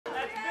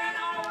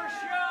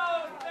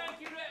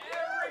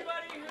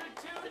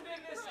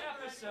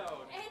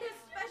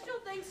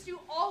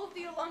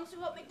ones who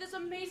helped make this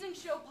amazing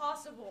show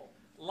possible.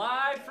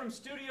 Live from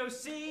Studio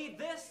C,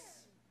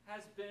 this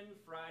has been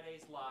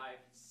Fridays Live,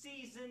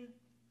 Season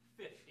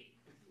 50.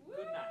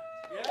 Good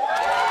night.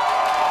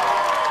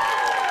 Yeah.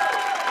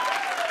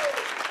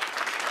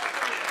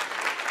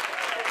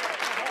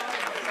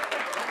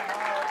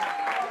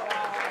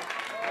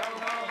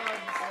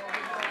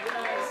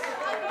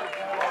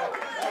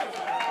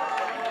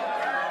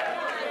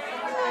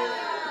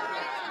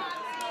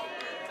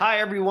 Hi,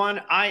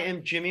 everyone. I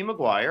am Jimmy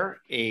McGuire,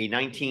 a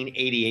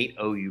 1988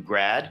 OU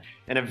grad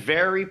and a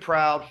very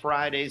proud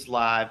Fridays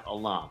Live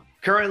alum.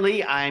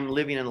 Currently, I'm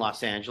living in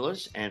Los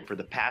Angeles, and for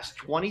the past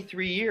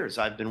 23 years,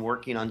 I've been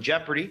working on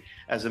Jeopardy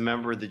as a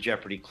member of the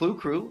Jeopardy Clue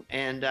Crew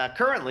and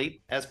currently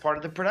as part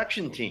of the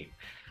production team.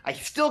 I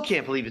still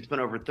can't believe it's been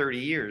over 30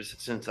 years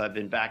since I've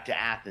been back to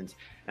Athens,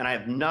 and I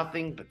have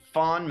nothing but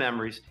fond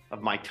memories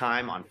of my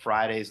time on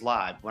Fridays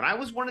Live when I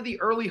was one of the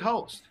early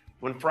hosts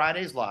when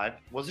Fridays Live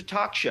was a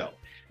talk show.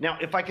 Now,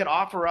 if I could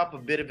offer up a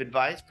bit of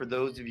advice for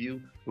those of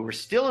you who are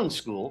still in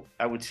school,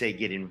 I would say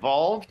get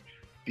involved,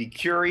 be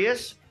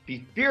curious,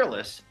 be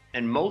fearless,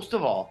 and most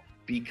of all,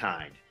 be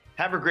kind.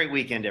 Have a great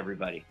weekend,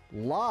 everybody.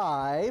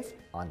 Live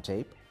on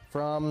tape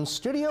from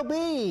Studio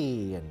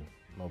B in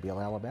Mobile,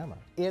 Alabama.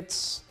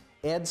 It's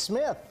Ed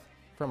Smith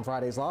from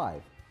Fridays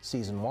Live,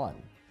 Season 1.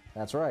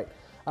 That's right.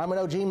 I'm an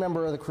OG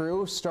member of the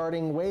crew,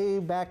 starting way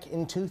back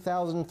in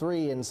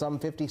 2003, and some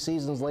 50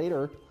 seasons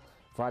later,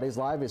 Fridays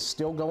Live is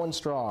still going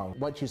strong.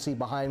 What you see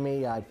behind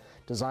me, I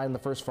designed the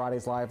first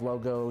Fridays Live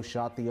logo,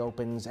 shot the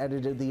opens,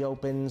 edited the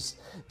opens,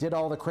 did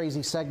all the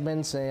crazy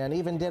segments, and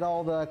even did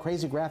all the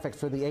crazy graphics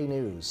for the A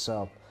News.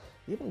 So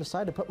even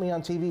decided to put me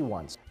on TV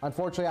once.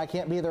 Unfortunately, I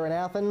can't be there in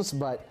Athens,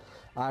 but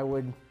I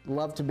would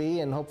love to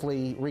be and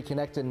hopefully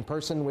reconnect in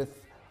person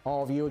with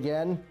all of you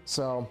again.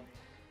 So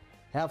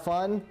have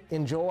fun,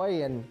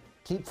 enjoy, and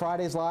keep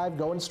Fridays Live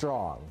going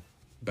strong.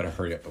 Better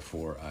hurry up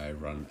before I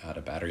run out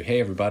of battery.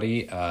 Hey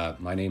everybody,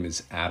 my name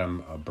is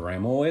Adam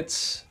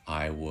Abramowitz.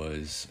 I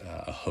was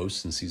a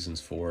host in seasons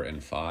 4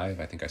 and 5.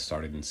 I think I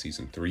started in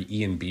season 3.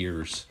 Ian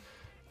Beers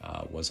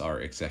was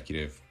our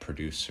executive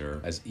producer.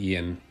 As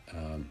Ian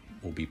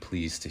will be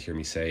pleased to hear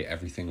me say,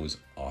 everything was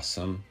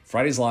awesome.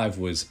 Fridays Live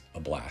was a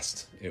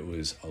blast. It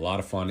was a lot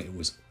of fun. It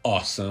was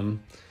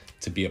awesome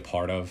to be a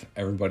part of.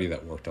 Everybody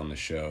that worked on the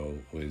show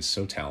was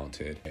so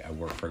talented. I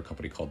work for a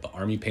company called The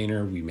Army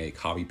Painter. We make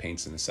hobby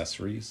paints and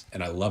accessories,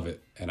 and I love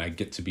it. And I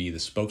get to be the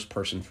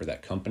spokesperson for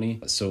that company.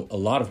 So a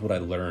lot of what I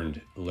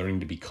learned, learning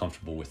to be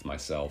comfortable with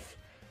myself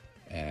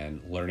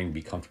and learning to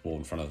be comfortable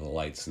in front of the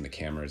lights and the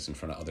cameras in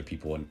front of other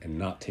people and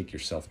not take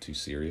yourself too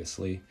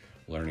seriously,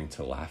 learning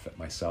to laugh at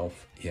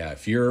myself. Yeah,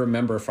 if you're a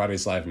member of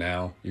Fridays Live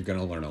now, you're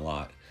gonna learn a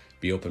lot.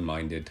 Be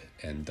open-minded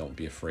and don't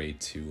be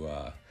afraid to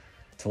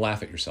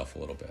laugh at yourself a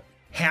little bit.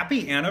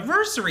 Happy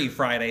anniversary,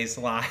 Fridays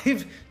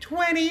Live.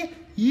 20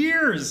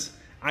 years.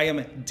 I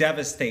am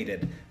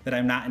devastated that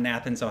I'm not in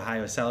Athens,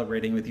 Ohio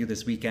celebrating with you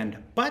this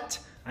weekend, but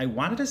I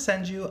wanted to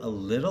send you a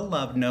little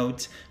love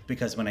note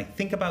because when I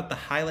think about the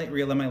highlight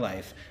reel of my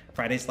life,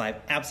 Fridays Live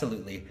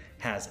absolutely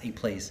has a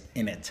place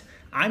in it.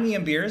 I'm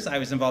Ian Beers. I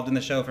was involved in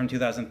the show from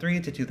 2003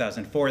 to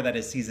 2004. That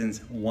is seasons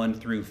 1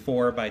 through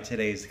 4 by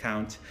today's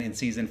count. And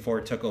season 4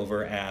 took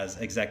over as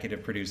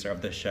executive producer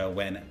of the show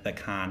when the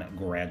con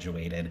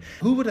graduated.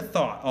 Who would have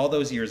thought all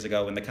those years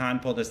ago when the con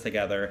pulled us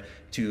together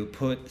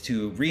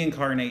to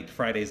reincarnate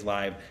Fridays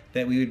Live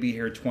that we would be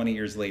here 20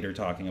 years later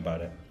talking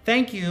about it.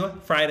 Thank you,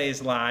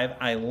 Fridays Live.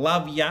 I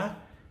love ya.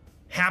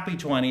 Happy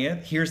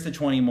 20th. Here's to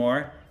 20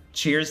 more.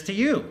 Cheers to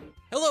you.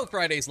 Hello,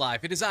 Fridays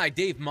Live. It is I,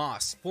 Dave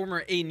Moss,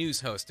 former A News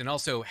host and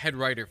also head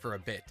writer for a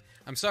bit.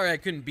 I'm sorry I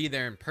couldn't be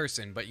there in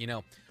person, but you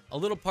know, a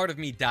little part of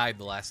me died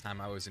the last time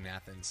I was in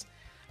Athens.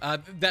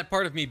 That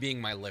part of me being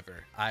my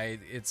liver.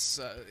 It's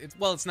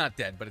not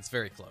dead, but it's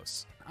very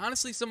close.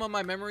 Honestly, some of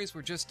my memories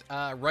were just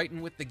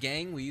writing with the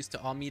gang. We used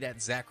to all meet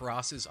at Zac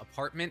Ross's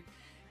apartment,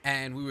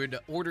 and we would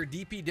order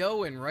DP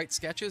dough and write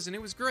sketches, and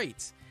it was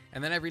great.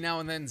 And then every now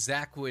and then,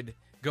 Zac would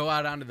go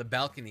out onto the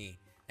balcony,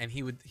 and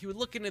he would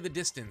look into the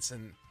distance,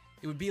 and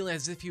it would be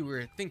as if you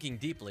were thinking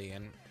deeply,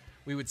 and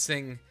we would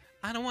sing,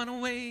 "I don't want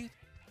to wait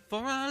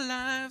for our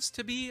lives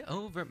to be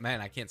over." Man,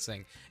 I can't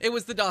sing. It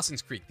was the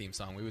Dawson's Creek theme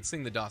song. We would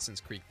sing the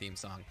Dawson's Creek theme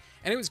song.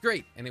 And it was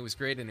great, and it was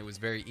great, and it was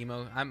very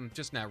emo. I'm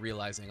just now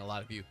realizing a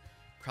lot of you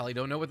probably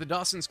don't know what the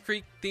Dawson's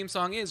Creek theme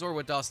song is or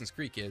what Dawson's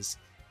Creek is,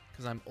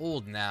 because I'm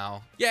old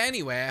now. Yeah,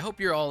 anyway, I hope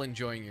you're all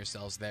enjoying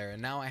yourselves there,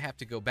 and now I have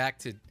to go back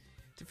to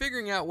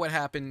figuring out what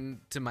happened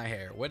to my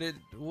hair.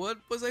 What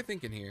was I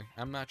thinking here?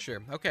 I'm not sure.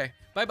 Okay,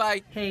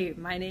 bye-bye. Hey,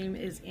 my name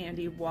is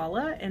Andy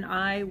Walla, and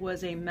I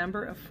was a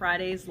member of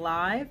Fridays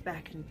Live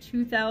back in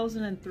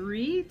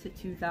 2003 to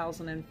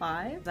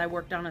 2005. I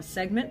worked on a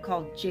segment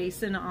called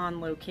Jason on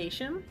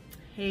Location.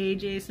 Hey,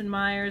 Jason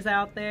Meyers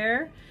out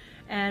there.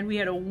 And we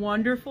had a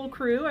wonderful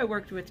crew. I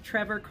worked with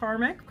Trevor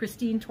Carmack,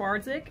 Christine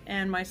Twardzik,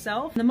 and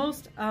myself. The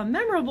most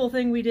memorable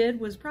thing we did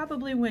was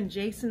probably when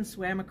Jason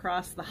swam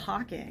across the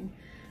Hocking.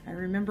 I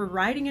remember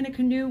riding in a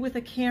canoe with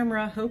a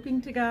camera,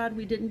 hoping to God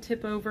we didn't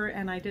tip over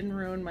and I didn't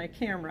ruin my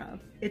camera.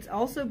 It's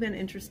also been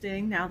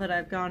interesting now that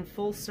I've gone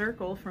full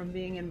circle from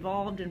being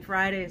involved in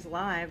Fridays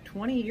Live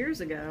 20 years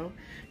ago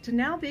to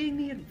now being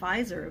the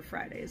advisor of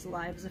Fridays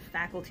Live as a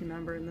faculty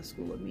member in the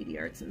School of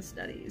Media Arts and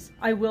Studies.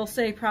 I will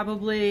say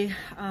probably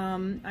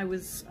I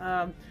was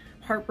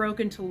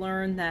heartbroken to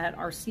learn that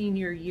our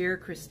senior year,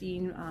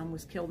 Christine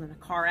was killed in a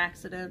car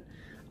accident.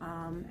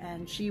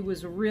 And she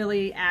was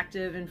really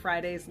active in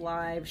Fridays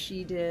Live.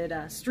 She did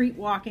street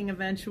walking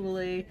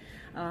eventually,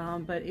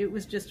 but it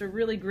was just a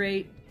really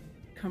great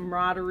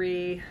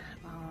camaraderie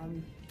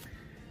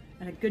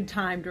and a good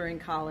time during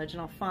college,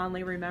 and I'll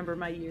fondly remember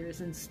my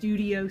years in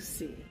Studio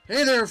C.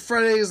 Hey there,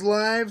 Fridays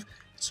Live.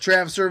 It's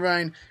Travis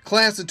Irvine,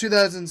 class of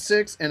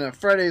 2006 and a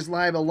Fridays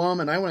Live alum,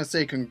 and I want to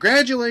say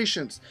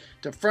congratulations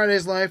to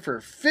Fridays Live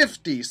for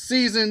 50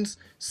 seasons.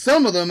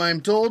 Some of them,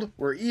 I'm told,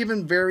 were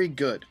even very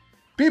good.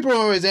 People are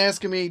always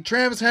asking me,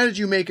 Travis, how did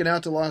you make it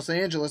out to Los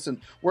Angeles and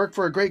work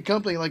for a great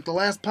company like the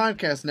Last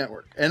Podcast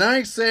Network? And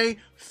I say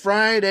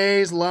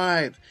Fridays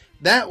Live.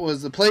 That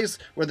was the place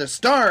where the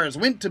stars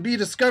went to be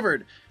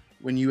discovered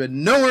when you had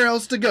nowhere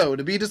else to go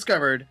to be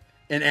discovered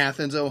in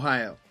Athens,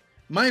 Ohio.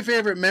 My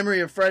favorite memory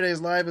of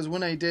Fridays Live is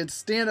when I did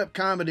stand-up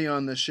comedy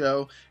on the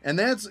show, and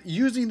that's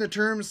using the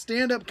term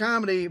stand-up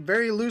comedy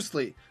very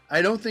loosely.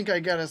 I don't think I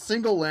got a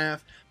single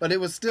laugh, but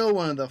it was still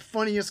one of the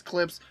funniest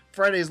clips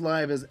Fridays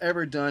Live has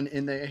ever done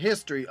in the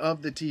history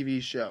of the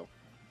TV show.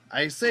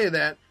 I say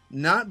that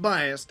not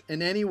biased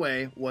in any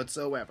way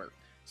whatsoever.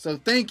 So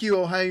thank you,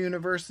 Ohio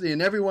University,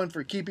 and everyone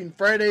for keeping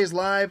Fridays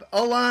Live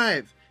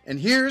alive. And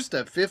here's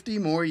to 50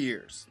 more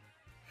years.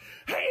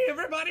 Hey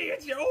everybody,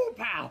 it's your old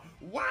pal,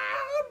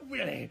 Wild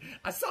Willy.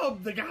 I saw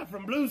the guy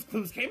from Blue's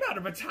Clues came out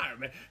of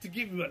retirement to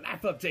give you a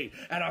life update,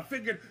 and I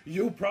figured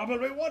you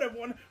probably wanted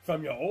one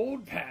from your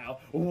old pal,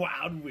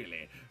 Wild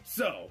Willy.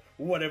 So,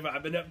 what have I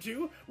been up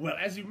to? Well,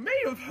 as you may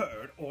have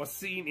heard or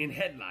seen in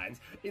headlines,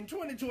 in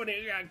 2020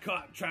 I got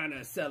caught trying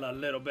to sell a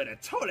little bit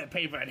of toilet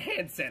paper and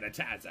hand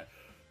sanitizer.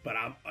 But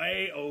I'm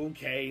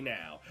A-OK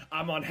now.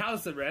 I'm on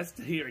house arrest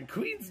here in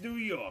Queens, New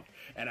York,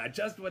 and I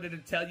just wanted to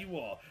tell you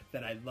all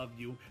that I love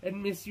you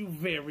and miss you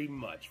very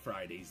much,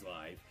 Fridays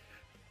Live.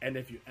 And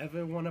if you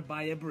ever want to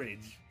buy a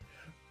bridge,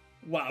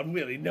 Wild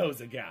Willy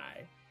knows a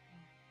guy.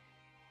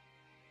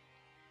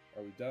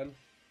 Are we done?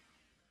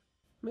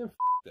 Man, f***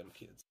 them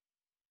kids.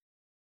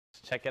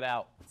 Check it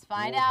out. Let's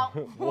find out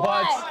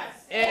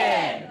What's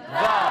in the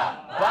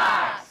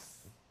box?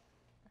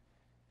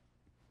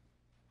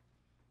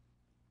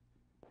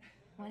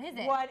 What is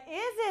it? What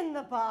is in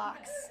the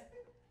box?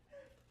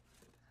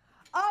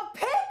 A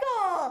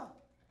pickle!